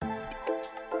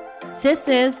This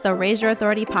is the Raise Your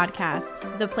Authority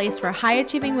podcast, the place for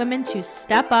high-achieving women to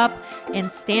step up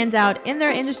and stand out in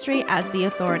their industry as the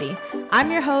authority.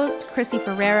 I'm your host, Chrissy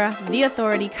Ferreira, the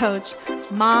authority coach,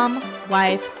 mom,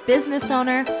 wife, business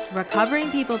owner,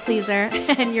 recovering people pleaser,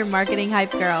 and your marketing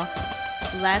hype girl.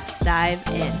 Let's dive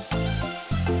in.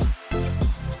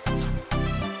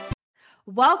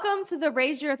 Welcome to the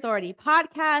Raise Your Authority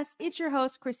podcast. It's your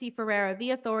host, Chrissy Ferreira,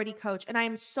 the authority coach, and I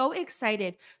am so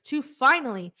excited to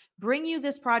finally bring you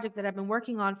this project that I've been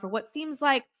working on for what seems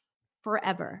like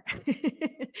forever.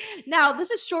 Now, this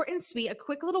is short and sweet, a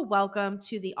quick little welcome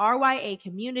to the RYA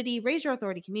community, Raise Your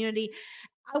Authority community.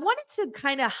 I wanted to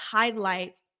kind of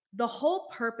highlight the whole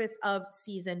purpose of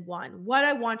season one, what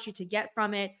I want you to get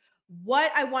from it,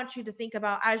 what I want you to think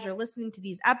about as you're listening to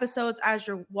these episodes, as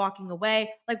you're walking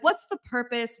away. Like, what's the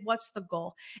purpose? What's the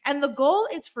goal? And the goal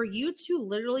is for you to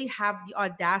literally have the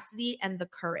audacity and the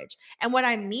courage. And what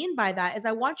I mean by that is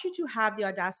I want you to have the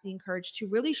audacity and courage to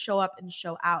really show up and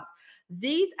show out.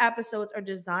 These episodes are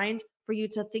designed for you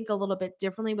to think a little bit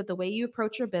differently with the way you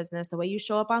approach your business, the way you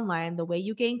show up online, the way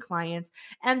you gain clients,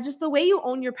 and just the way you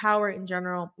own your power in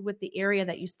general with the area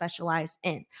that you specialize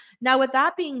in. Now, with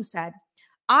that being said,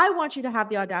 I want you to have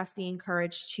the audacity and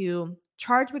courage to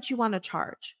charge what you want to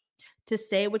charge, to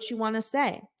say what you want to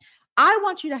say. I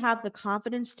want you to have the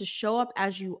confidence to show up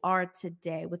as you are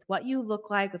today with what you look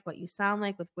like, with what you sound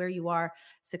like, with where you are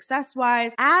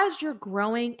success-wise, as you're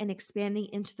growing and expanding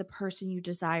into the person you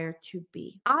desire to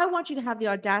be. I want you to have the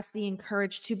audacity and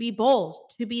courage to be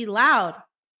bold, to be loud,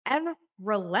 and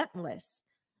relentless.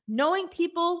 Knowing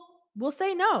people will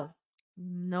say no.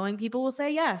 Knowing people will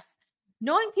say yes.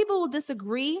 Knowing people will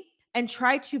disagree and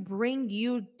try to bring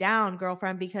you down,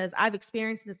 girlfriend, because I've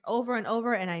experienced this over and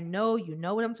over, and I know you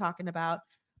know what I'm talking about.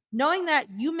 Knowing that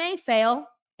you may fail,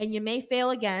 and you may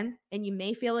fail again, and you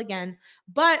may fail again,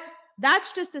 but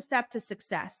that's just a step to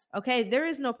success, okay? There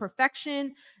is no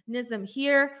perfectionism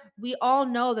here. We all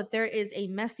know that there is a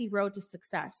messy road to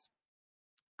success.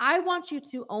 I want you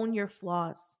to own your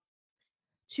flaws,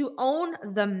 to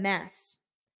own the mess,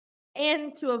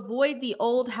 and to avoid the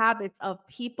old habits of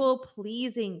people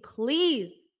pleasing.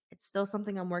 Please, it's still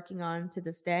something I'm working on to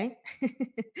this day.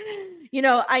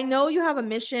 I know you have a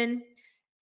mission,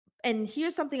 and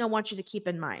here's something I want you to keep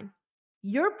in mind.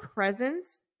 Your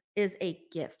presence is a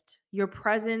gift. Your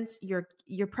presence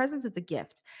is a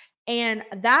gift. And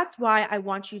that's why I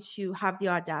want you to have the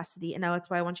audacity, and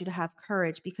that's why I want you to have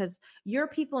courage, because your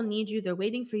people need you. They're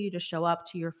waiting for you to show up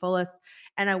to your fullest.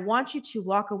 And I want you to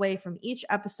walk away from each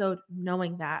episode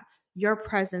knowing that your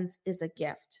presence is a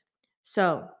gift.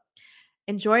 So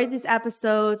enjoy these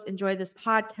episodes, enjoy this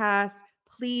podcast.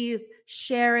 Please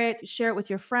share it with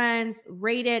your friends,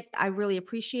 rate it. I really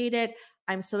appreciate it.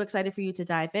 I'm so excited for you to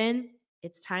dive in.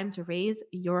 It's time to raise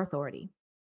your authority.